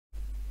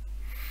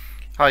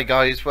Hi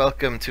guys,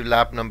 welcome to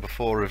lab number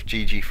 4 of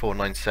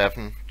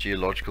GG497,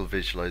 Geological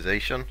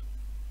Visualization.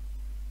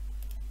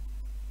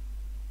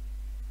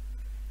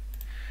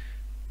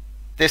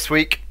 This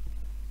week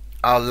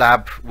our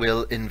lab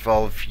will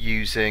involve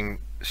using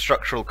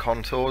structural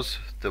contours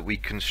that we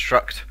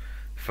construct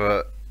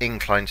for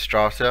inclined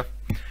strata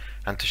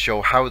and to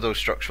show how those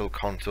structural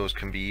contours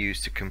can be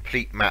used to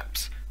complete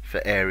maps for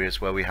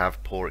areas where we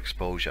have poor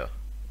exposure.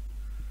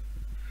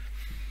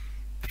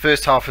 The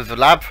first half of the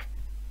lab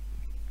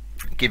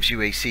gives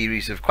you a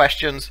series of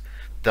questions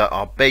that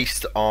are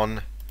based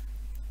on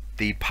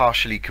the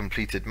partially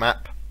completed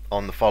map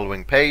on the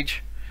following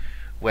page,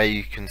 where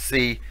you can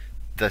see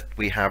that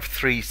we have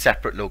 3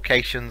 separate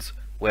locations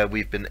where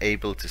we've been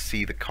able to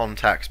see the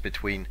contacts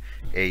between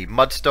a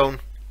mudstone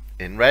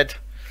in red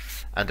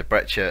and a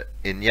breccia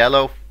in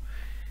yellow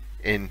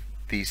in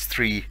these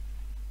 3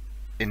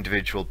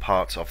 individual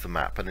parts of the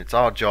map, and it's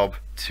our job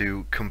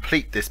to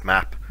complete this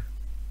map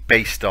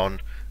based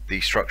on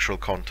the structural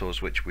contours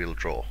which we'll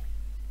draw.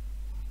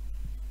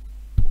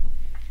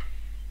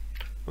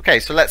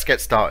 Okay, so let's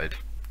get started.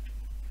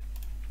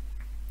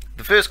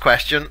 The first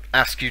question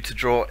asks you to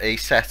draw a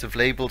set of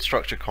labelled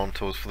structure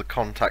contours for the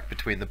contact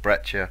between the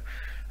breccia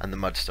and the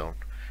mudstone,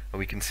 and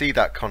we can see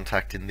that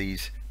contact in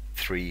these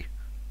 3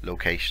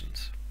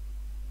 locations.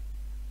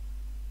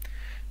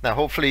 Now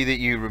hopefully that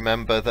you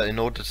remember that in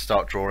order to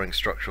start drawing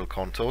structural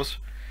contours,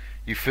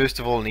 you first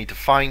of all need to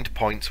find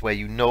points where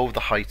you know the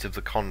height of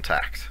the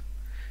contact.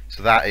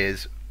 So that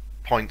is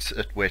points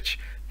at which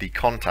the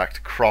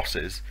contact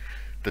crosses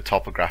the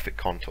topographic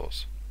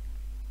contours.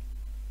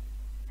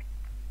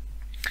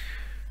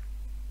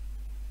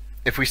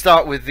 If we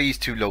start with these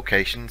 2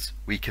 locations,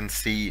 we can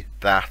see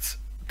that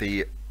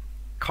the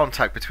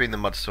contact between the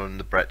mudstone and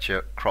the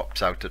breccia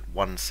crops out at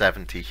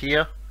 170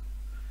 here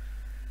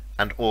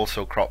and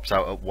also crops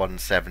out at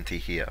 170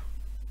 here.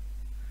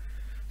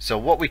 So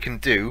what we can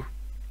do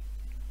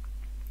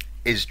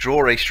is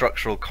draw a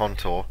structural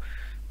contour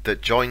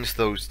that joins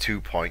those 2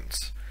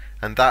 points,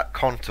 and that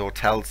contour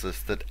tells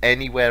us that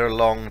anywhere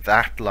along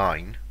that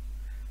line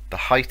the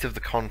height of the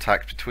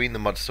contact between the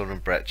mudstone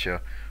and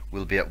breccia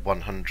will be at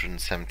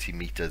 170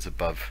 meters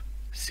above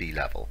sea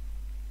level.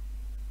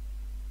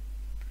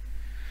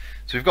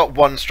 So we've got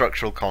one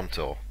structural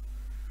contour,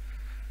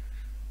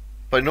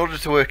 but in order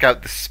to work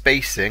out the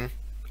spacing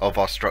of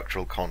our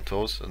structural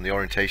contours and the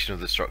orientation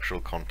of the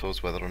structural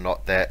contours, whether or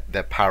not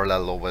they're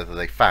parallel or whether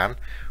they fan,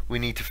 we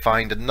need to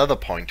find another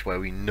point where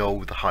we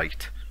know the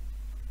height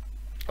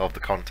of the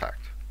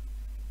contact.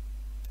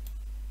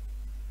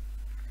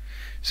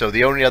 So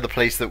the only other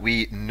place that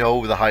we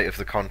know the height of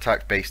the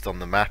contact based on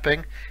the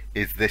mapping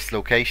is this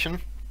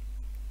location,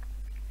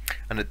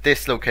 and at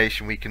this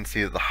location we can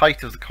see that the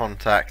height of the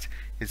contact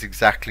is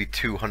exactly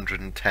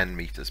 210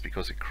 meters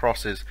because it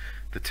crosses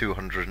the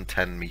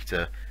 210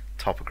 meter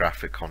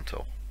topographic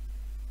contour.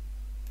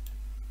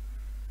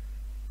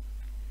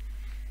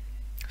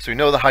 So we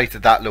know the height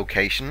of that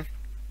location,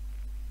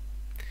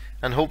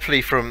 and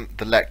hopefully from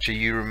the lecture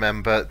you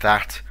remember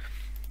that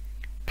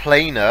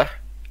planar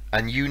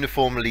and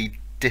uniformly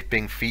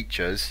dipping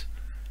features,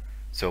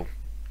 so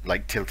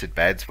like tilted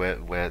beds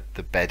where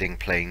the bedding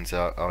planes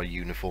are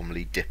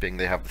uniformly dipping,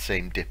 they have the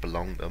same dip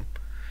along them.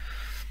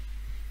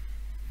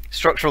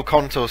 Structural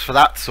contours for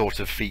that sort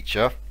of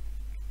feature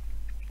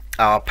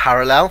are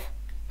parallel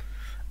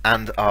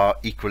and are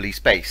equally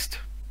spaced.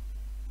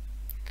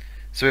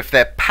 So if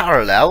they're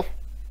parallel,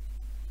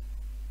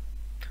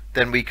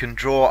 then we can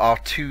draw our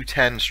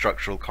 210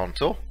 structural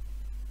contour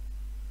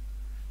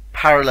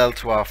parallel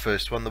to our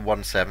first one, the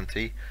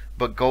 170,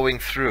 but going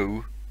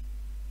through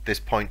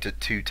this point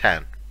at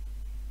 210.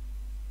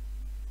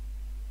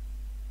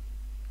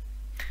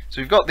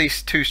 So we've got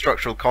these 2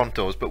 structural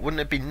contours, but wouldn't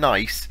it be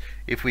nice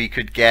if we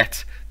could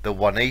get the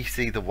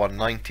 180, the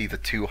 190, the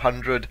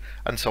 200,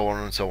 and so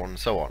on and so on and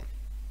so on?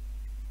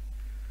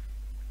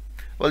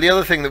 Well, the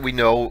other thing that we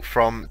know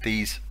from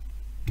these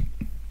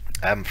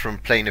from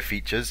planar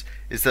features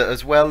is that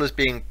as well as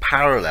being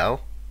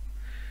parallel,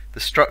 the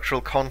structural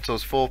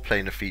contours for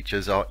planar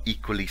features are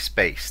equally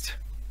spaced.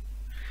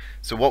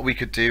 So what we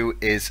could do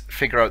is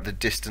figure out the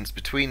distance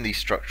between these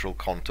structural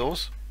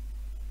contours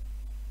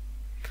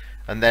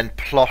and then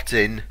plot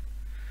in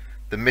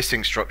the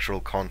missing structural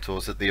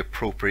contours at the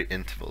appropriate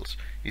intervals.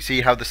 You see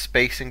how the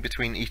spacing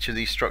between each of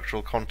these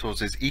structural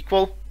contours is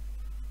equal?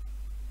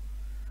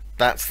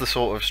 That's the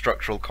sort of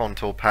structural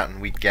contour pattern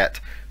we'd get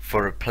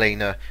for a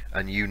planar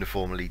and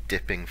uniformly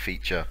dipping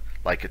feature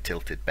like a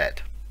tilted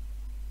bed.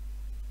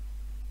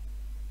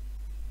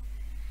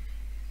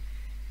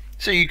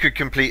 So you could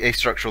complete a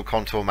structural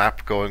contour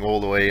map going all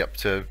the way up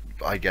to,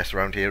 I guess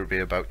around here it would be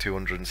about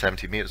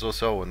 270 meters or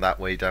so, and that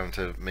way down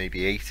to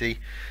maybe 80.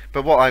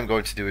 But what I'm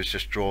going to do is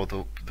just draw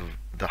the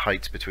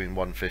heights between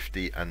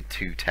 150 and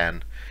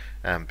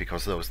 210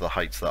 because those are the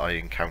heights that I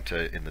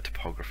encounter in the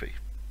topography.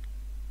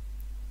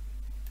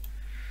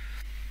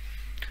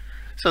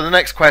 So the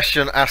next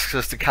question asks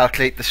us to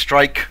calculate the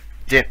strike,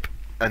 dip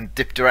and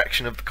dip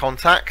direction of the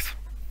contact,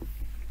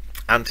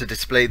 and to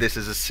display this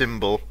as a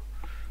symbol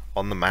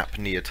on the map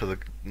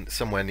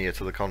somewhere near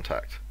to the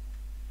contact?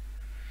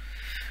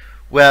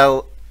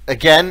 Well,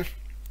 again,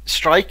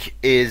 strike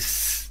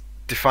is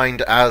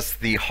defined as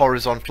the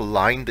horizontal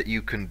line that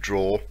you can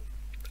draw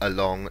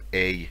along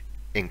a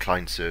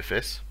inclined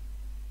surface.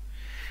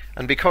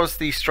 And because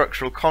these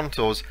structural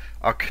contours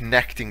are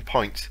connecting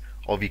points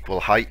of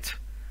equal height,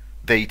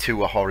 they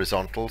too are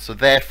horizontal, so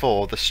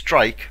therefore the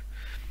strike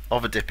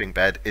of a dipping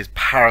bed is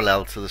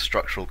parallel to the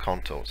structural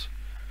contours.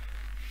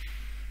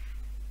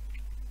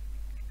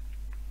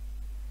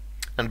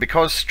 And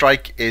because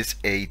strike is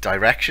a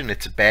direction,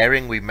 it's a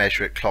bearing, we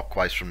measure it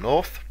clockwise from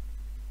north.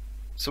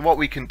 So what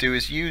we can do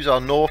is use our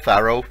north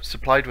arrow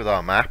supplied with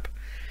our map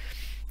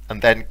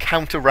and then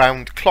count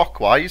around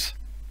clockwise,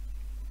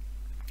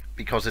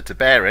 because it's a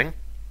bearing,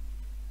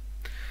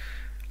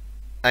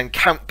 and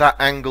count that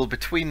angle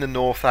between the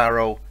north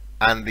arrow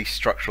and the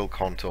structural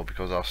contour,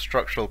 because our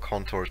structural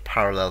contour is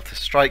parallel to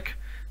strike,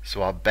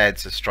 so our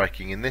beds are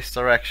striking in this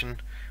direction,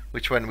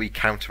 which when we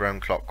count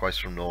around clockwise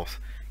from north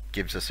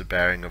gives us a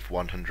bearing of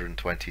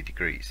 120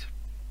 degrees.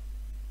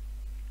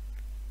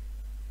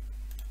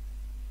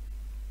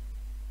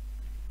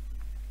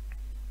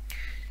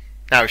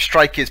 Now, if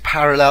strike is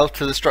parallel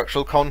to the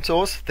structural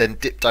contours, then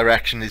dip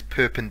direction is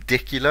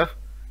perpendicular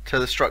to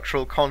the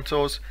structural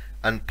contours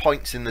and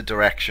points in the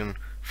direction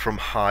from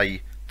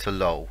high to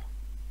low.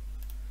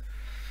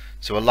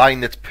 So a line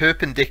that's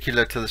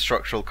perpendicular to the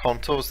structural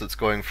contours, that's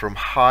going from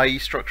high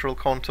structural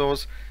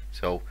contours,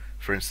 so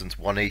for instance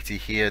 180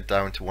 here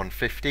down to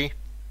 150,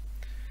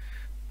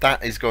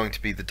 that is going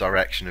to be the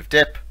direction of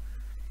dip.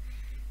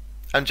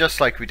 And just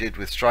like we did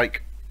with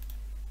strike,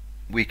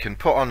 we can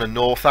put on a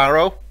north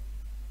arrow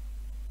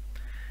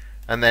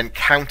and then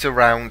count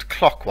around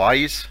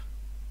clockwise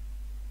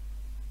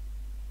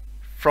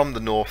from the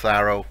north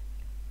arrow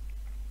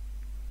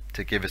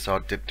to give us our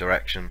dip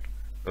direction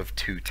of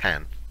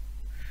 210.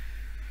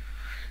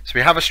 So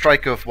we have a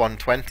strike of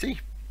 120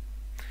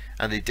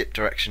 and a dip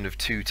direction of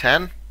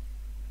 210,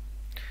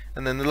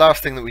 and then the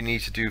last thing that we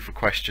need to do for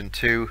question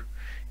 2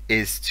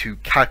 is to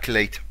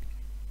calculate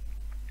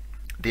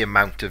the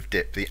amount of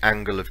dip, the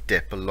angle of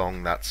dip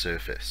along that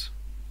surface.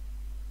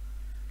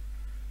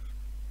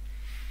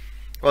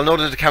 Well, in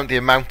order to count the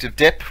amount of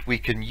dip, we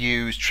can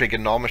use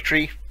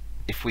trigonometry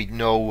if we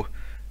know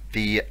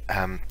the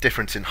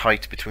difference in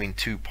height between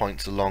 2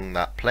 points along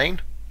that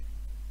plane.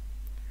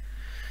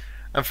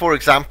 And for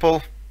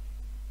example,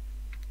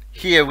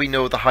 here we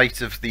know the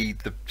height of the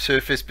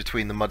surface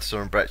between the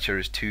mudstone and breccia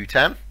is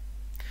 210,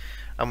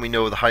 and we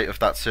know the height of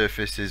that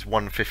surface is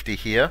 150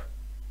 here.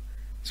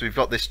 So we've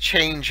got this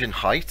change in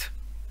height,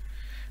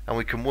 and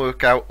we can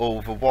work out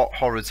over what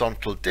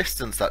horizontal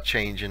distance that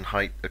change in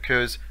height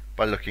occurs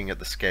by looking at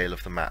the scale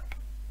of the map.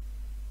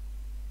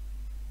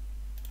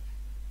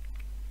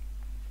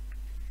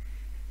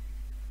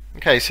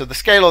 Okay, so the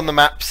scale on the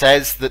map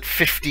says that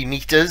 50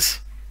 meters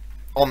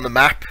on the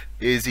map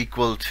is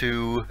equal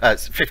to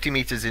 50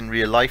 meters in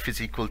real life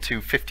is equal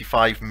to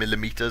 55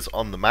 millimeters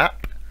on the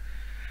map.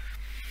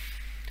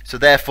 So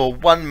therefore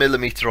 1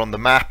 millimeter on the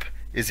map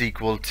is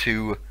equal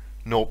to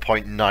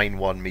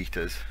 0.91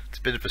 meters. It's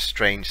a bit of a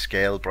strange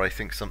scale, but I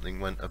think something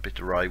went a bit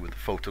awry with the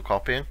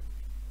photocopying.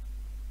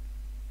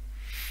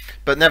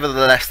 But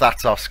nevertheless,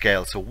 that's our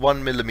scale. So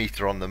 1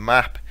 millimeter on the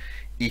map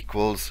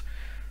equals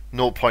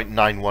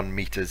 0.91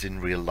 meters in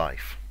real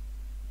life.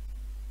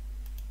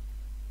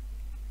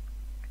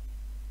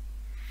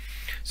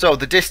 So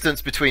the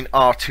distance between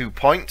our 2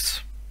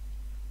 points,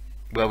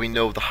 where we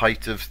know the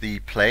height of the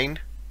plane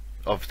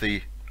of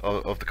the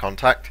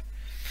contact,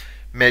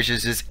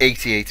 measures as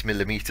 88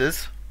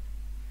 millimeters.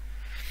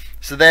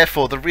 So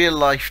therefore the real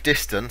life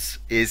distance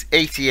is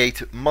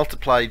 88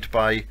 multiplied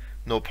by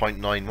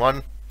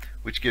 0.91,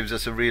 which gives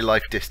us a real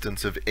life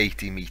distance of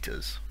 80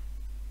 meters.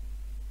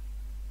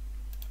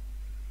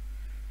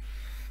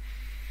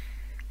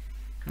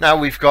 Now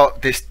we've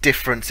got this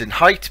difference in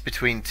height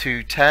between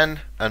 210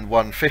 and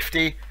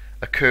 150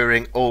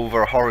 occurring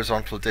over a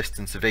horizontal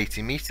distance of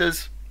 80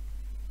 meters.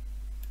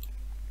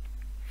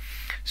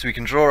 So we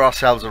can draw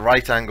ourselves a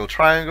right angle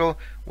triangle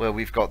where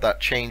we've got that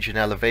change in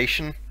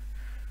elevation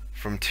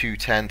from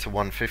 210 to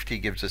 150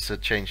 gives us a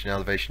change in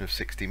elevation of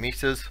 60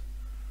 meters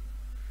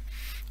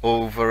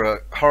over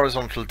a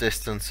horizontal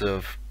distance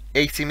of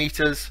 80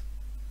 meters,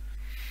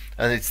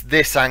 and it's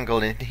this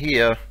angle in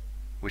here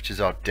which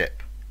is our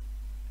dip.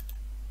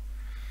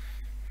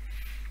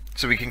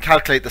 So we can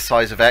calculate the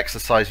size of x, the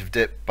size of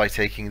dip, by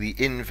taking the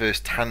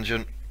inverse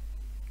tangent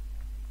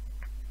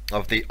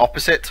of the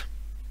opposite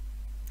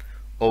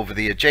over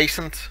the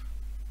adjacent,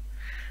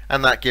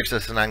 and that gives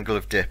us an angle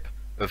of dip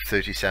of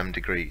 37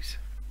 degrees.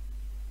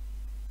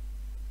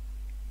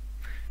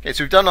 Okay,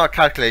 so we've done our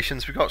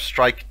calculations, we've got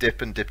strike,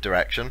 dip and dip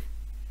direction,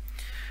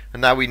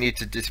 and now we need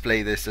to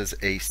display this as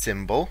a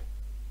symbol.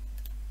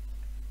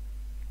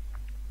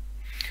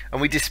 And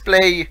we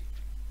display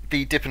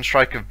the dip and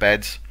strike of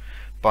beds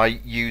by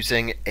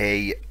using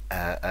a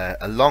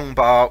long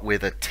bar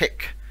with a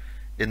tick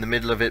in the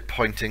middle of it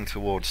pointing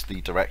towards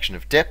the direction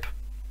of dip.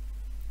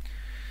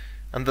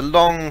 And the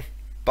long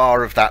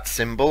bar of that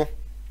symbol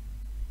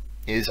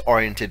is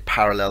oriented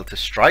parallel to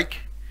strike,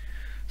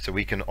 so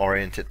we can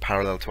orient it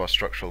parallel to our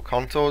structural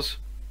contours.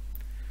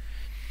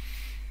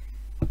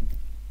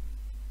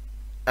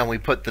 And we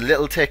put the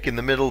little tick in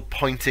the middle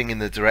pointing in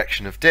the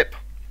direction of dip.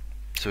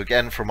 So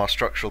again, from our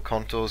structural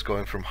contours,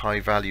 going from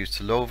high values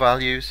to low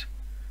values.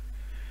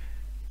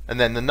 And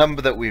then the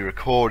number that we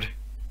record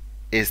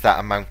is that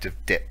amount of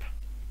dip.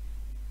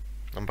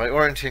 And by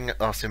orienting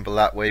our symbol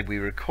that way, we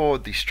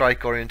record the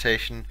strike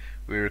orientation,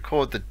 we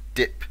record the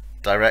dip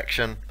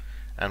direction,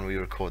 and we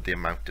record the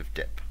amount of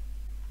dip.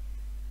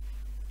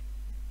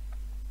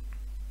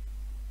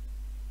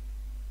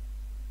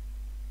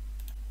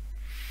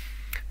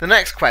 The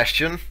next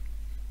question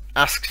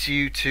asks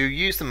you to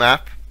use the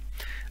map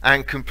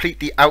and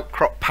complete the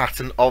outcrop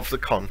pattern of the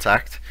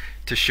contact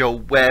to show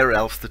where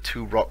else the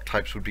two rock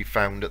types would be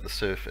found at the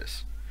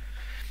surface.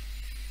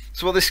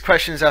 So what this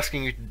question is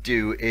asking you to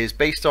do is,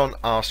 based on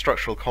our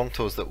structural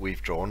contours that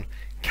we've drawn,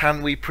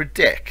 can we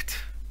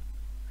predict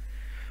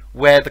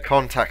where the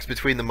contacts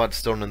between the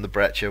mudstone and the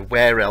breccia,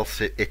 where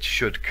else it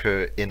should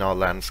occur in our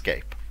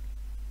landscape?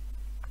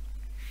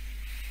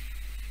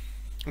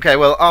 Okay,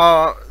 well,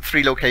 our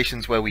three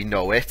locations where we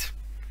know it,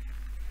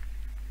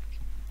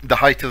 the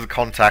height of the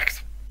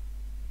contact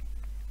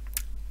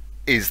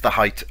is the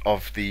height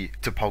of the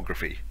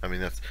topography. I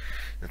mean, that's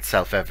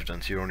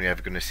self-evident. You're only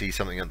ever going to see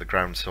something at the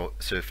ground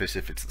surface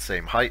if it's the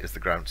same height as the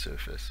ground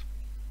surface.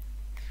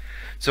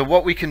 So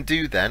what we can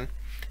do then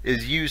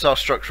is use our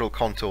structural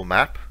contour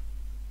map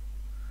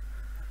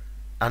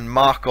and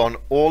mark on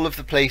all of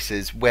the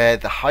places where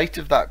the height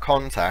of that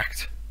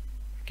contact,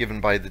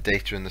 given by the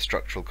data in the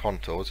structural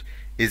contours,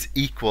 is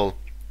equal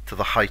to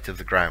the height of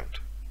the ground.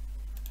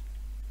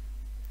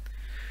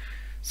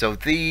 So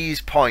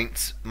these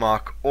points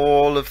mark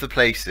all of the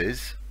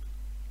places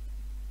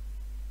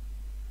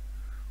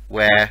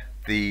where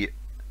the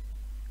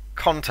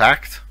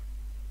contact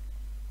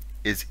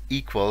is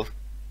equal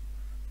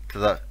to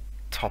the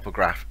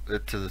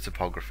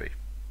topography.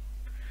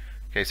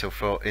 Okay, so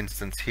for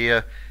instance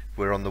here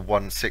we're on the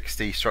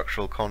 160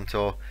 structural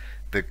contour.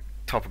 The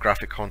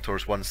topographic contour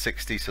is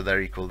 160, so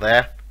they're equal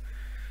there.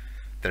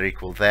 They're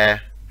equal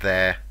there,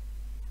 there,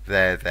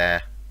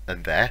 there,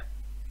 and there.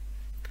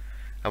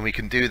 And we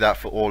can do that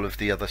for all of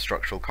the other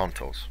structural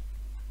contours.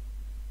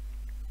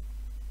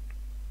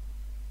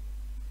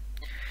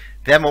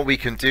 Then what we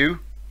can do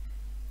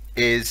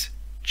is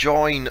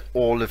join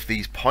all of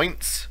these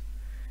points,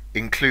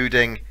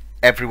 including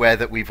everywhere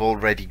that we've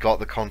already got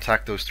the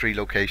contact, those three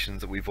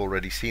locations that we've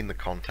already seen the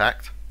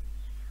contact.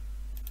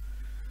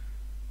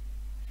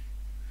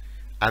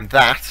 And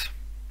that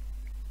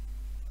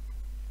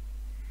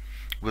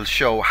will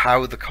show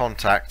how the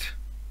contact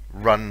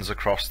runs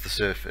across the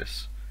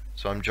surface.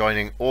 So I'm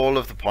joining all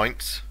of the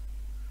points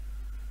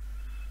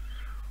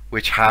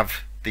which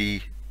have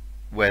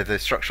where the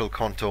structural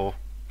contour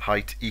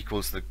height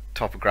equals the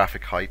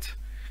topographic height,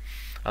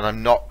 and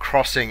I'm not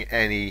crossing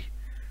any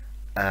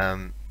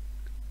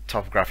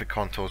topographic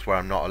contours where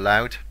I'm not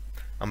allowed.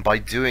 And by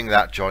doing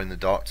that join the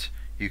dots,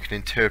 you can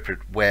interpret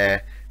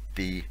where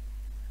the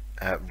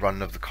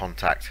run of the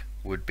contact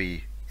would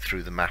be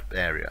through the map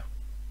area.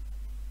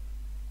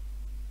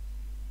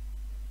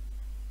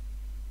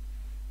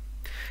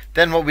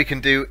 Then what we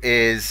can do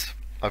is,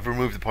 I've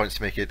removed the points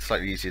to make it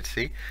slightly easier to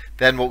see.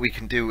 Then what we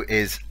can do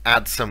is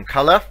add some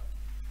colour.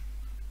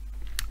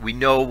 We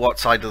know what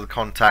side of the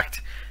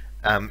contact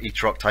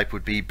each rock type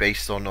would be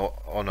based on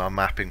our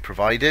mapping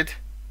provided.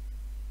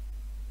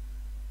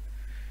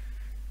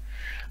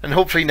 And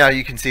hopefully now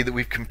you can see that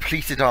we've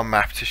completed our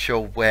map to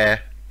show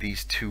where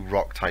these two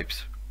rock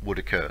types would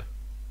occur.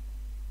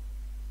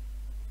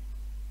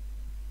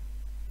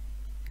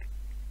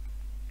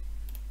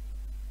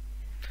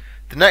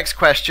 The next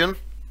question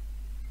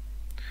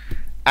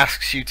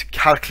asks you to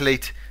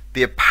calculate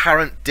the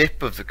apparent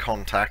dip of the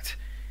contact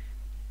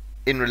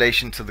in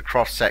relation to the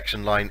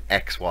cross-section line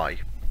XY.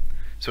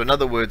 So in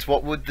other words,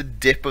 what would the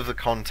dip of the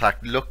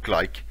contact look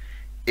like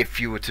if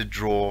you were to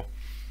draw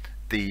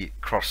the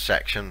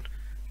cross-section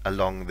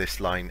along this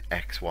line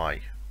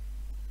XY?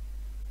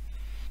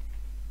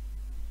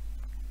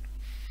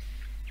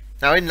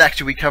 Now in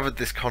lecture we covered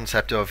this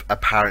concept of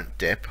apparent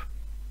dip,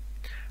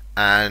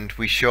 and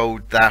we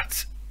showed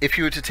that if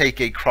you were to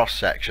take a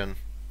cross-section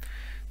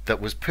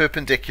that was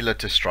perpendicular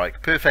to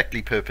strike,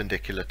 perfectly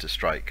perpendicular to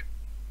strike,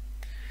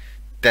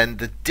 then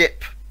the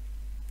dip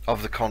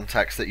of the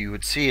contacts that you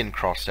would see in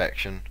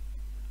cross-section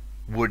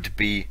would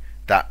be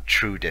that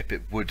true dip.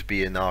 It would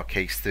be, in our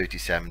case,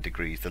 37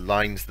 degrees. The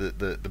lines,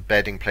 the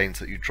bedding planes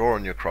that you draw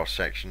on your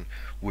cross-section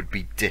would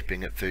be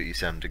dipping at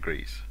 37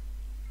 degrees.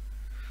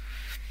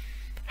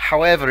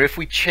 However, if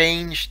we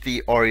change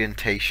the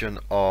orientation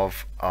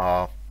of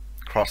our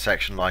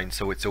cross-section line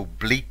so it's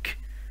oblique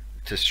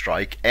to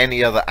strike,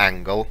 any other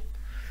angle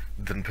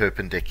than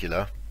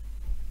perpendicular,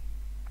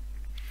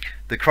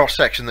 the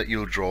cross-section that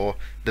you'll draw,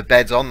 the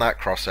beds on that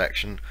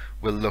cross-section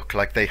will look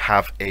like they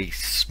have a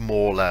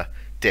smaller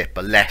dip,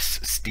 a less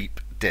steep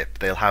dip.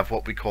 They'll have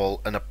what we call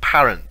an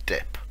apparent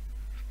dip.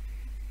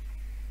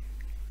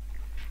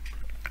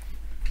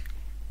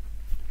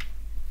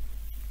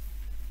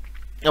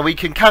 And we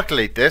can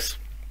calculate this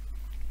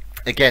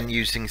again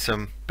using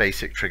some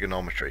basic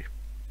trigonometry.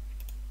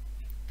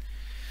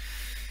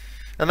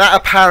 And that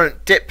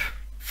apparent dip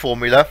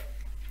formula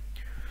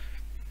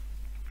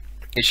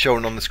is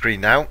shown on the screen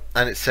now,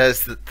 and it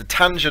says that the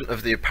tangent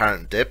of the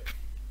apparent dip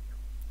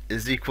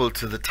is equal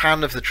to the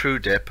tan of the true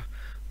dip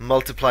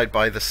multiplied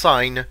by the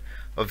sine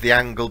of the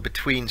angle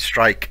between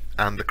strike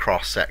and the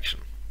cross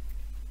section.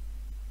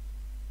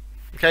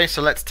 Okay,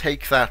 so let's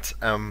take that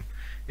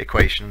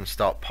equation and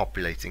start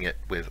populating it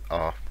with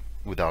our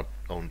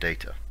own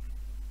data.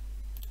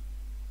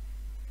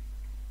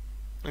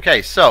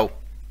 Okay, so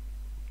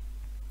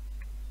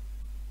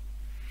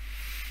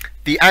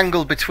the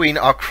angle between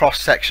our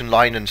cross-section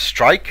line and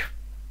strike,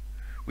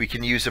 we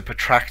can use a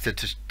protractor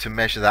to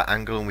measure that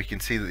angle, and we can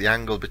see that the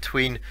angle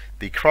between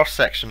the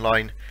cross-section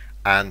line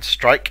and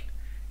strike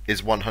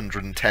is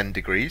 110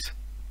 degrees.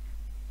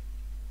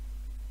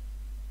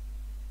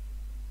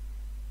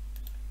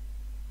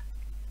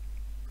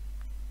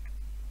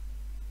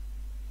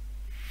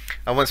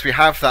 And once we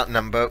have that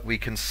number, we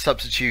can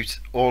substitute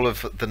all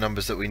of the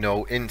numbers that we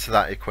know into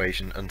that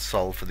equation and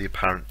solve for the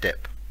apparent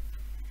dip.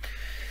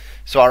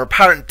 So our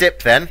apparent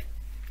dip then,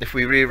 if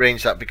we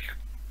rearrange that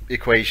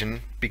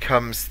equation,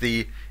 becomes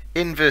the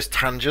inverse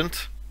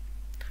tangent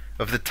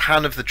of the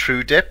tan of the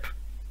true dip,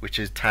 which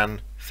is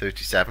tan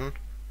 37,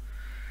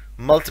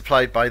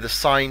 multiplied by the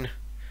sine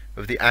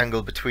of the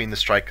angle between the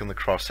strike and the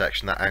cross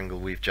section, that angle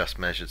we've just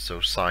measured,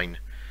 so sine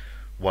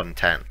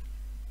 110.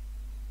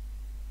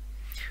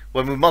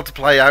 When we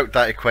multiply out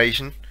that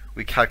equation,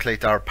 we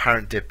calculate our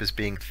apparent dip as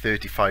being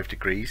 35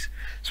 degrees.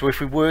 So if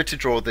we were to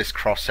draw this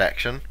cross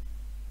section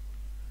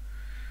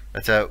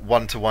at a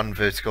 1-to-1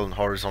 vertical and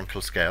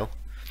horizontal scale,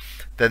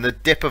 then the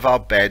dip of our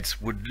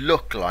beds would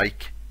look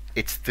like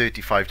it's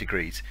 35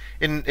 degrees.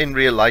 In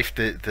real life,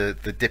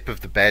 the dip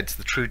of the beds,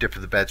 the true dip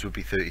of the beds would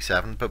be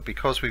 37, but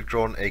because we've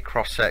drawn a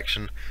cross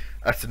section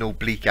at an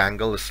oblique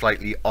angle, a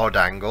slightly odd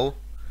angle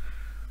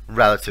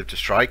relative to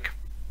strike,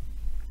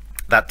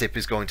 that dip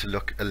is going to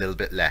look a little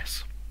bit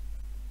less.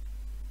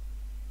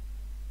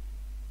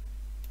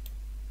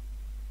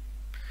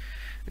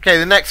 Okay,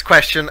 the next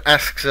question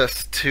asks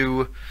us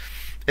to,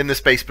 in the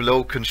space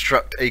below,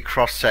 construct a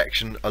cross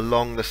section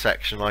along the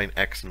section line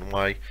X and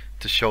Y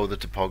to show the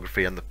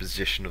topography and the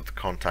position of the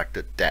contact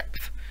at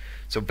depth.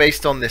 So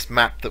based on this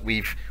map that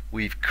we've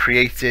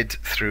created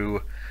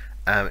through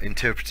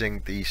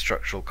interpreting the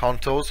structural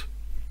contours,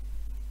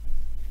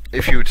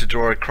 if you were to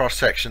draw a cross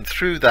section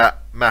through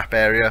that map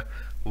area,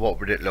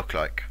 what would it look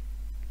like?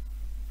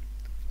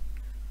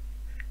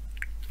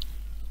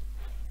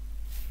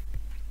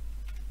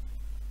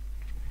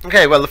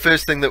 Okay, well, the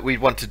first thing that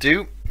we'd want to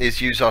do is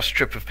use our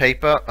strip of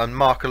paper and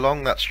mark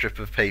along that strip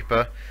of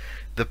paper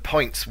the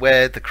points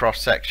where the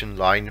cross-section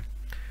line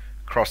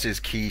crosses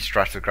key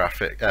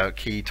topographic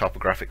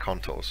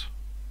contours.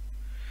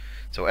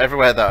 So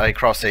everywhere that I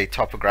cross a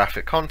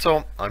topographic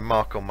contour, I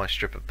mark on my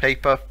strip of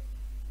paper,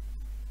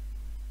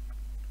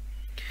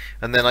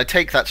 and then I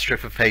take that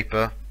strip of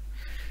paper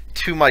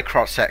to my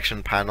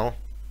cross-section panel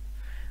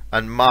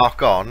and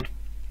mark on,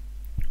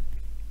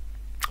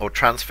 or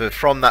transfer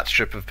from that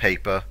strip of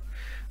paper,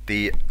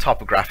 the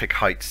topographic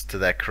heights to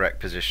their correct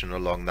position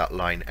along that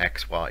line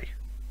XY.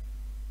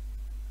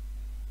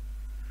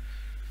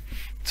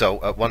 So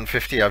at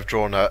 150 I've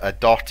drawn a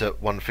dot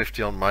at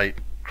 150 on my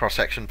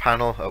cross-section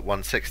panel, at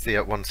 160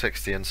 at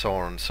 160, and so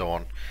on and so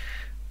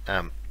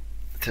on,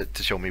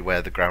 to show me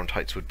where the ground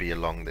heights would be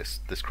along this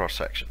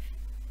cross-section.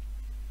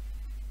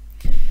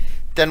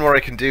 Then what I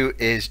can do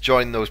is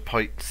join those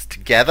points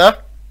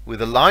together with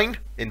a line,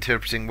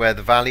 interpreting where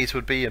the valleys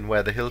would be and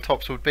where the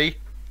hilltops would be.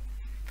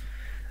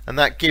 And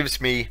that gives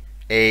me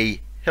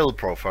a hill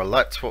profile.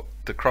 That's what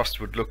the cross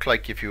would look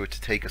like if you were to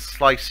take a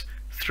slice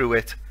through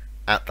it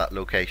at that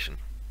location.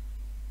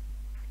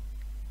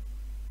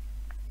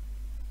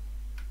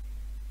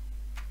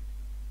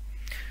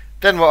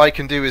 Then what I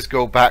can do is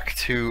go back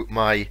to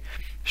my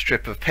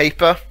strip of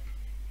paper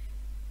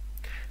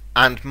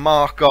and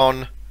mark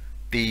on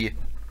the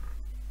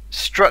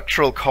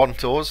structural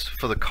contours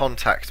for the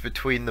contact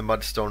between the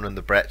mudstone and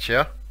the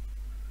breccia,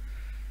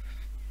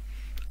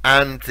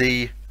 and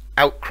the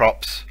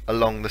outcrops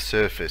along the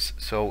surface.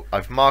 So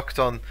I've marked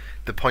on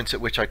the points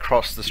at which I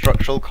cross the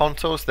structural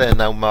contours. They're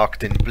now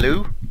marked in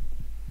blue,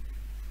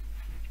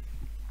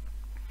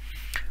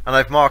 and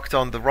I've marked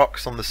on the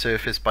rocks on the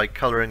surface by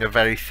colouring a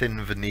very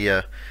thin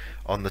veneer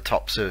on the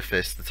top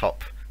surface, the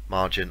top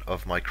margin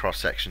of my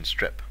cross-section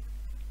strip.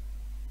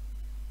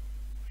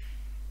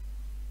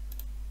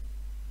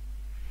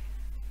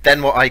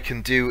 Then what I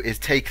can do is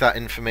take that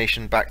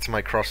information back to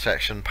my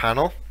cross-section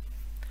panel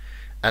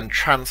and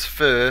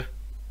transfer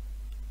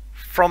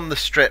from the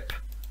strip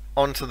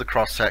onto the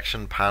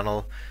cross-section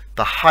panel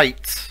the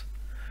height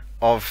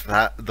of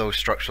those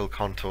structural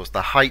contours,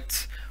 the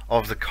height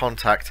of the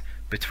contact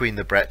between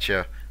the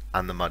breccia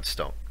and the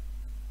mudstone.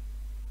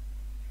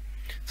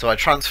 So I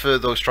transfer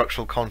those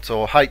structural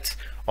contour heights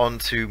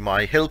onto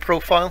my hill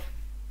profile,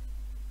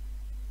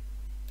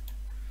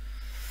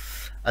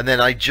 and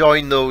then I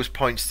join those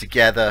points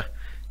together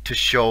to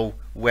show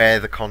where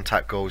the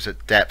contact goes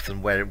at depth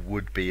and where it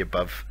would be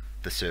above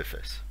the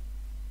surface.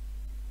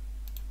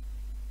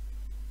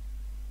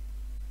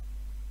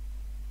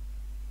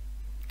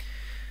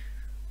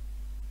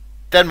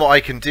 Then what I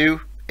can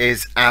do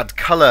is add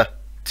colour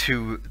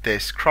to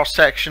this cross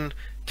section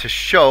to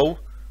show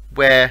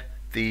where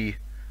the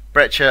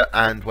breccia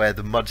and where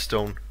the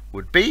mudstone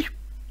would be.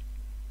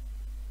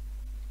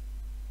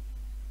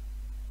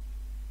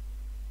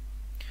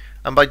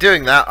 And by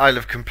doing that, I'll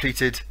have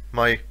completed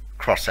my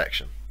cross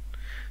section.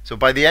 So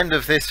by the end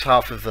of this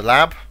half of the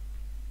lab,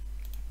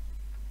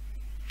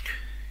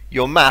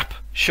 your map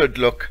should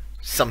look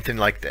something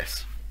like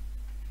this,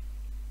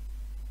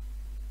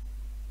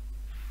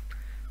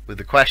 with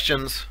the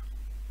questions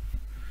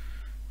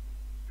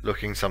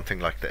looking something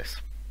like this.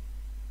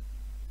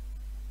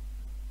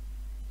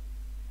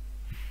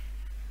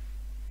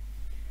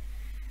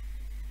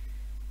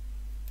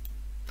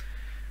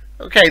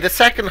 Okay, the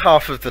second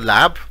half of the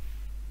lab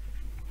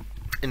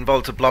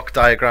involved a block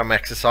diagram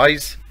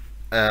exercise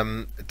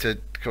to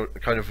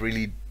kind of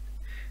really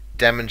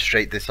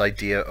demonstrate this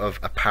idea of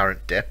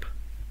apparent dip.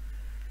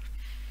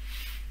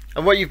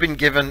 And what you've been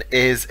given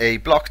is a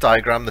block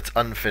diagram that's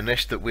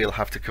unfinished that we'll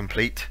have to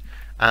complete,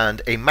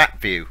 and a map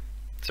view,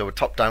 so a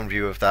top-down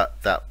view of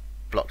that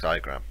block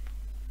diagram.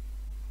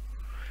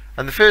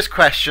 And the first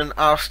question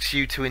asks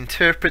you to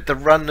interpret the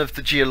run of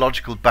the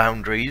geological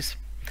boundaries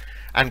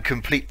and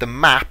complete the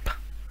map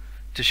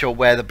to show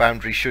where the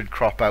boundary should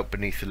crop out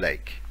beneath the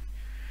lake.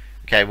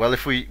 Okay, well,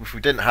 if we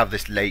didn't have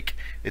this lake,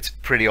 it's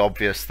pretty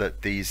obvious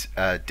that these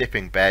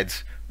dipping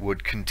beds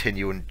would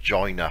continue and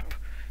join up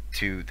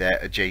to their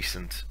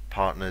adjacent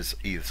partners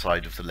either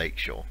side of the lake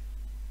shore.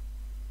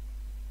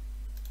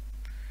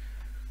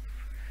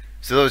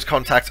 So those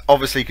contacts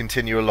obviously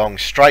continue along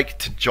strike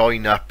to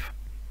join up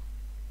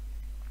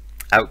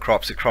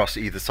outcrops across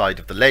either side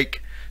of the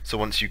lake. So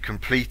once you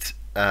complete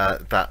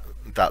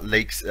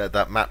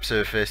that map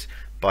surface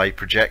by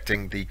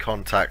projecting the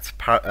contacts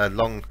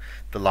along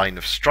the line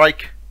of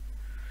strike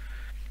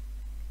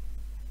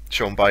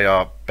shown by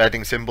our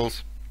bedding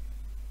symbols,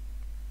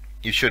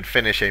 you should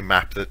finish a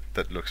map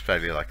that looks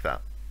fairly like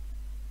that.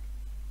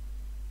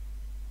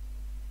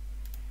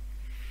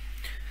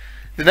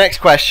 The next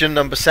question,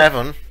 number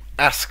 7,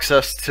 asks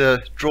us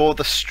to draw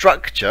the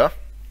structure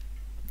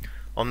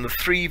on the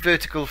 3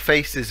 vertical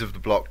faces of the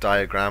block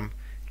diagram,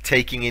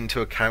 taking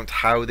into account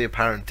how the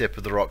apparent dip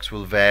of the rocks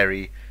will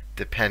vary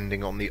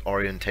depending on the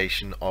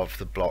orientation of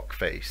the block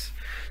face.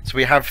 So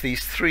we have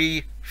these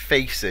 3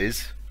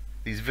 faces,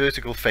 these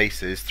vertical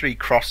faces, 3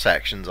 cross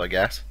sections, I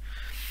guess,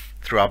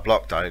 through our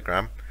block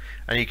diagram,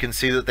 and you can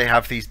see that they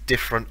have these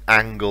different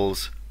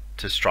angles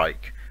to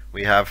strike.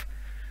 We have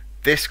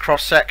this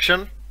cross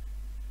section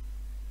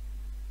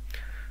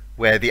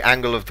where the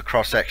angle of the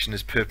cross section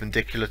is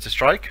perpendicular to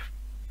strike.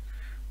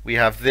 We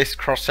have this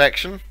cross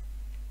section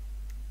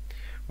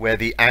where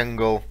the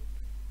angle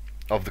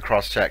of the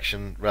cross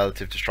section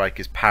relative to strike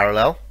is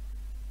parallel,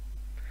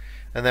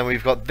 and then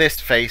we've got this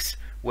face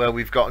where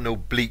we've got an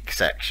oblique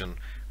section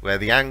where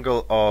the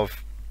angle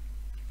of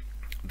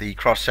the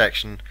cross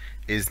section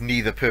is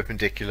neither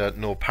perpendicular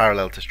nor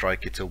parallel to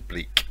strike, it's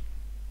oblique.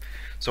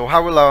 So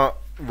how will our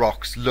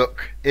rocks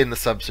look in the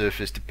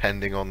subsurface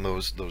depending on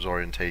those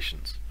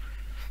orientations?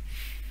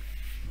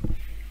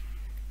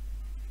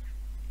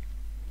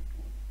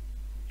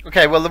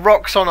 Okay, well, the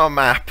rocks on our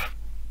map,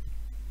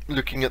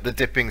 looking at the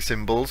dipping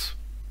symbols,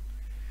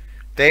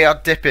 they are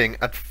dipping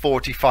at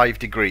 45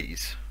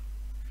 degrees.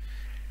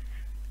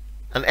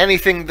 And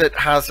anything that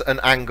has an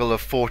angle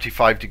of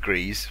 45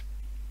 degrees,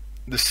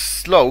 the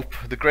slope,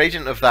 the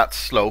gradient of that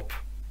slope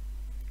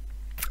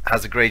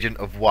has a gradient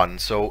of 1.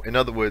 So in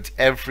other words,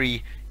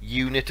 every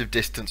unit of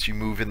distance you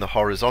move in the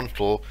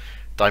horizontal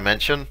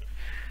dimension,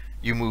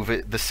 you move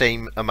it the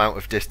same amount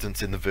of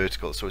distance in the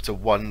vertical. So it's a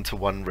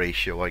 1-to-1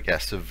 ratio, I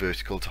guess, of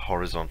vertical to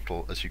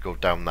horizontal as you go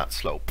down that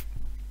slope.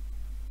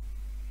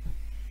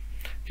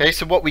 Okay,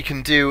 so what we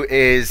can do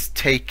is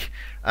take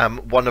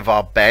one of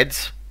our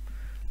beds,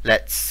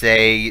 let's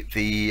say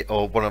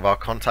one of our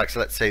contacts,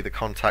 let's say the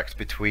contact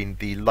between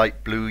the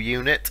light blue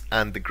unit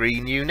and the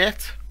green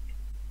unit,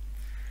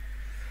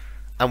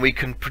 and we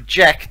can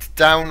project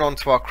down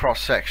onto our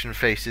cross-section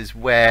faces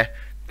where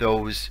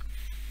those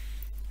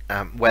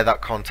where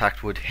that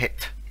contact would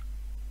hit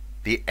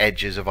the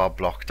edges of our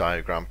block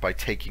diagram by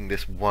taking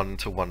this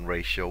 1-to-1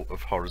 ratio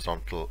of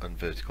horizontal and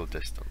vertical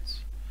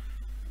distance.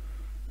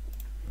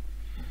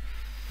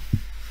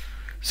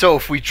 So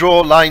if we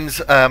draw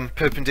lines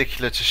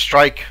perpendicular to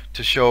strike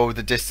to show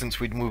the distance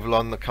we'd move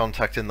along the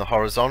contact in the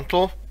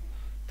horizontal,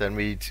 then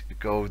we'd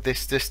go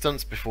this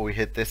distance before we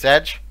hit this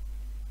edge,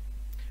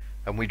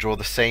 and we draw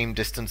the same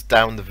distance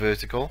down the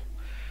vertical.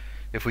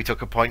 If we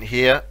took a point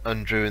here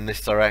and drew in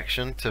this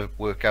direction to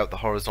work out the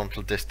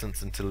horizontal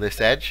distance until this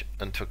edge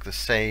and took the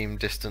same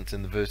distance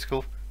in the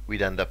vertical,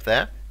 we'd end up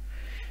there.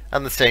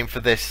 And the same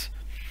for this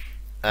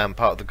part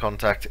of the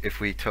contact. If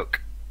we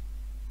took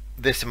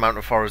this amount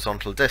of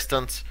horizontal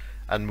distance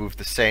and moved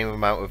the same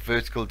amount of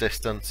vertical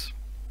distance,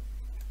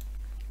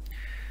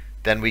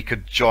 then we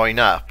could join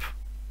up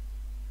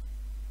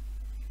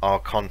our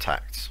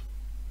contacts.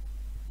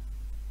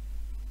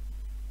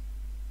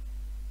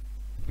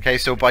 Okay,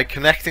 so by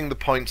connecting the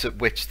points at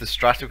which the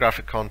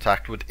stratigraphic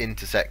contact would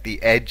intersect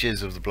the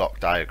edges of the block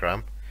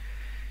diagram,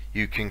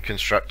 you can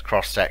construct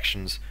cross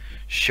sections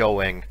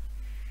showing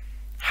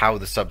how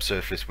the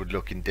subsurface would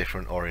look in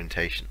different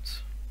orientations.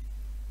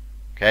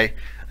 Okay,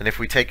 and if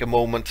we take a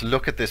moment to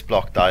look at this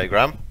block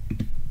diagram,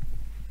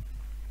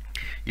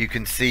 you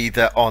can see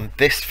that on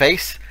this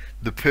face,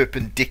 the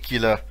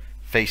perpendicular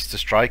face to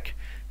strike,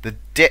 the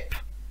dip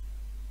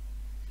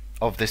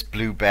of this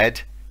blue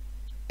bed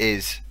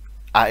is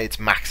at its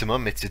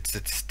maximum, it's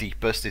its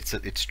steepest, it's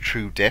at its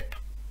true dip.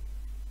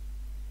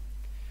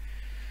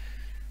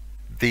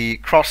 The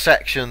cross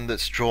section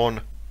that's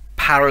drawn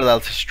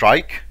parallel to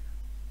strike,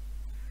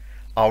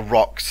 our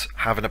rocks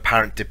have an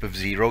apparent dip of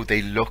 0.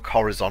 They look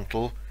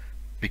horizontal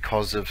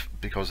because of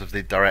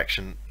the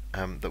direction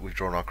that we've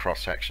drawn our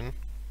cross section.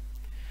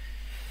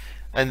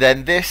 And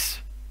then this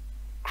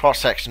cross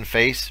section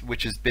face,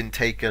 which has been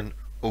taken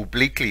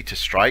obliquely to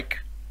strike,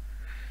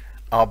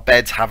 our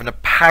beds have an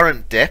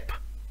apparent dip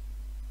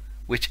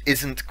which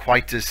isn't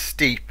quite as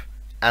steep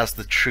as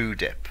the true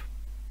dip.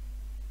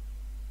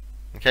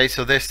 Okay,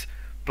 so this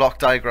block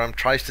diagram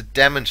tries to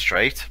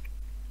demonstrate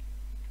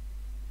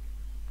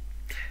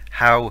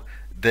how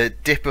the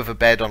dip of a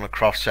bed on a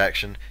cross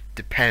section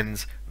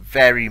depends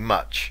very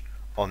much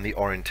on the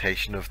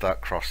orientation of that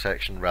cross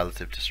section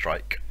relative to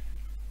strike.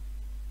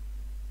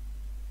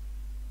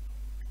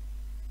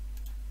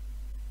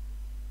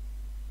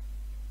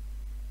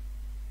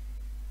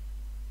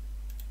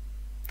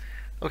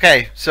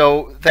 Okay,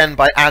 so then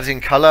by adding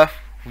colour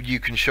you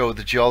can show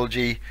the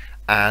geology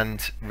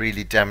and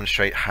really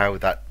demonstrate how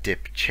that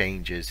dip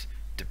changes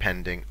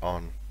depending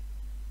on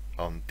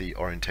the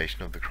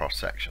orientation of the cross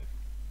section.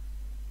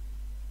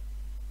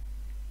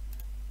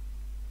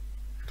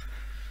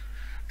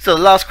 So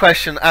the last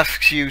question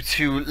asks you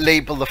to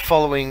label the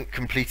following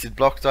completed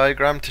block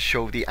diagram to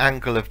show the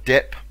angle of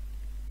dip,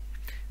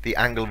 the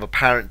angle of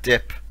apparent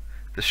dip,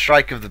 the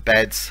strike of the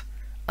beds,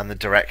 and the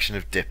direction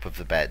of dip of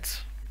the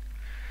beds.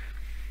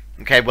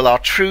 Okay, well, our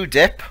true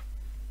dip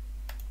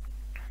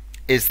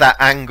is that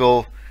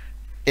angle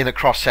in a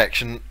cross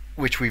section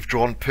which we've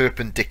drawn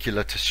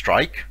perpendicular to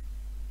strike.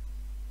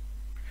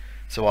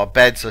 So our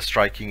beds are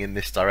striking in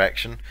this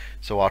direction,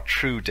 so our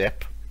true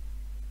dip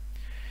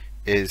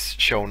is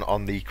shown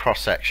on the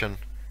cross section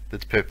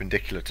that's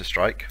perpendicular to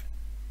strike.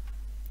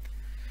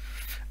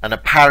 An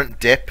apparent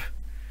dip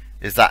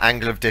is that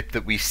angle of dip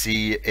that we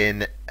see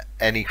in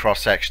any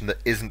cross section that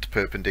isn't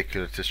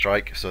perpendicular to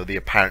strike. So the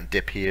apparent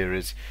dip here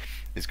is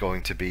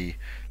going to be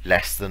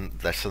less than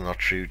our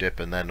true dip,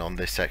 and then on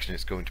this section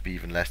it's going to be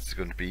even less. It's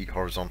going to be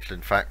horizontal,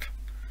 in fact.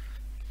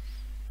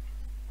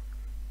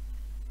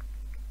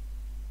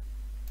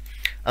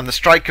 And the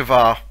strike of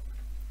our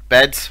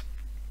beds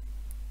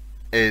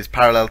is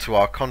parallel to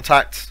our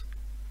contacts,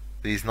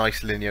 these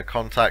nice linear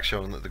contacts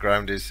showing that the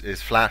ground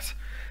is flat.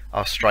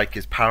 Our strike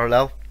is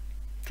parallel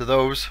to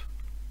those,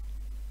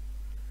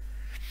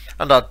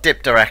 and our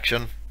dip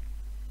direction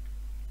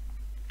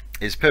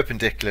is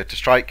perpendicular to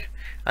strike,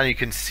 and you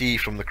can see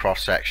from the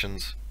cross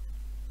sections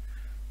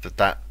that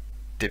that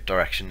dip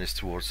direction is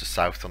towards the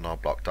south on our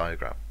block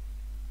diagram.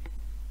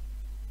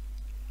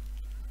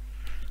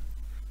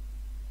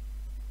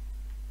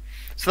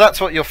 So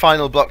that's what your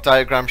final block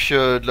diagram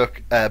should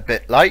look a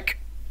bit like,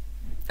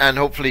 and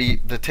hopefully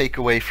the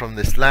takeaway from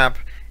this lab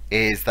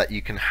is that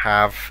you can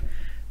have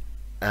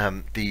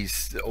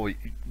these, or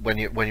when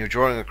you're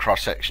drawing a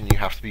cross section, you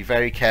have to be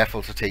very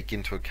careful to take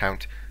into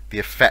account the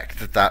effect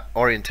that that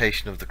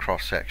orientation of the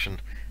cross section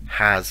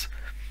has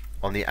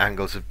on the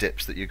angles of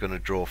dips that you're going to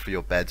draw for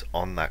your beds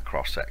on that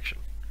cross section.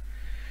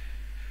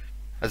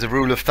 As a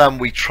rule of thumb,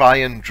 we try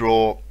and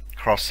draw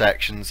cross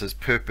sections as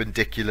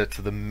perpendicular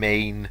to the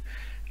main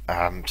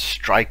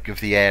strike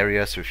of the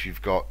area. So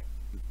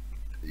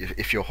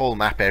if your whole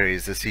map area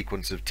is a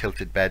sequence of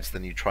tilted beds,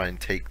 then you try and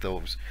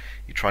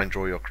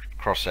draw your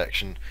cross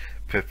section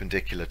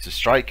perpendicular to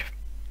strike,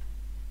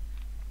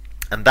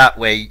 and that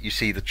way you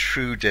see the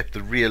true dip,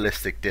 the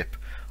realistic dip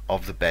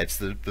of the beds,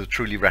 the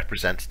truly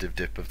representative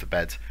dip of the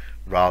beds,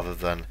 rather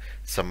than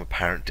some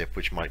apparent dip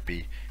which might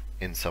be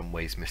in some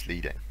ways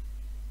misleading.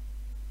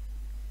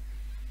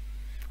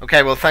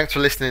 Okay, well, thanks for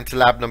listening to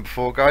lab number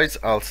 4, guys.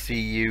 I'll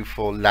see you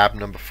for lab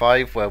number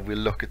 5, where we'll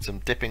look at some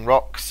dipping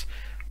rocks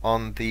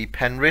on the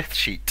Penrith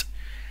sheet.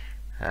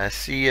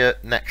 See you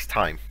next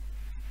time.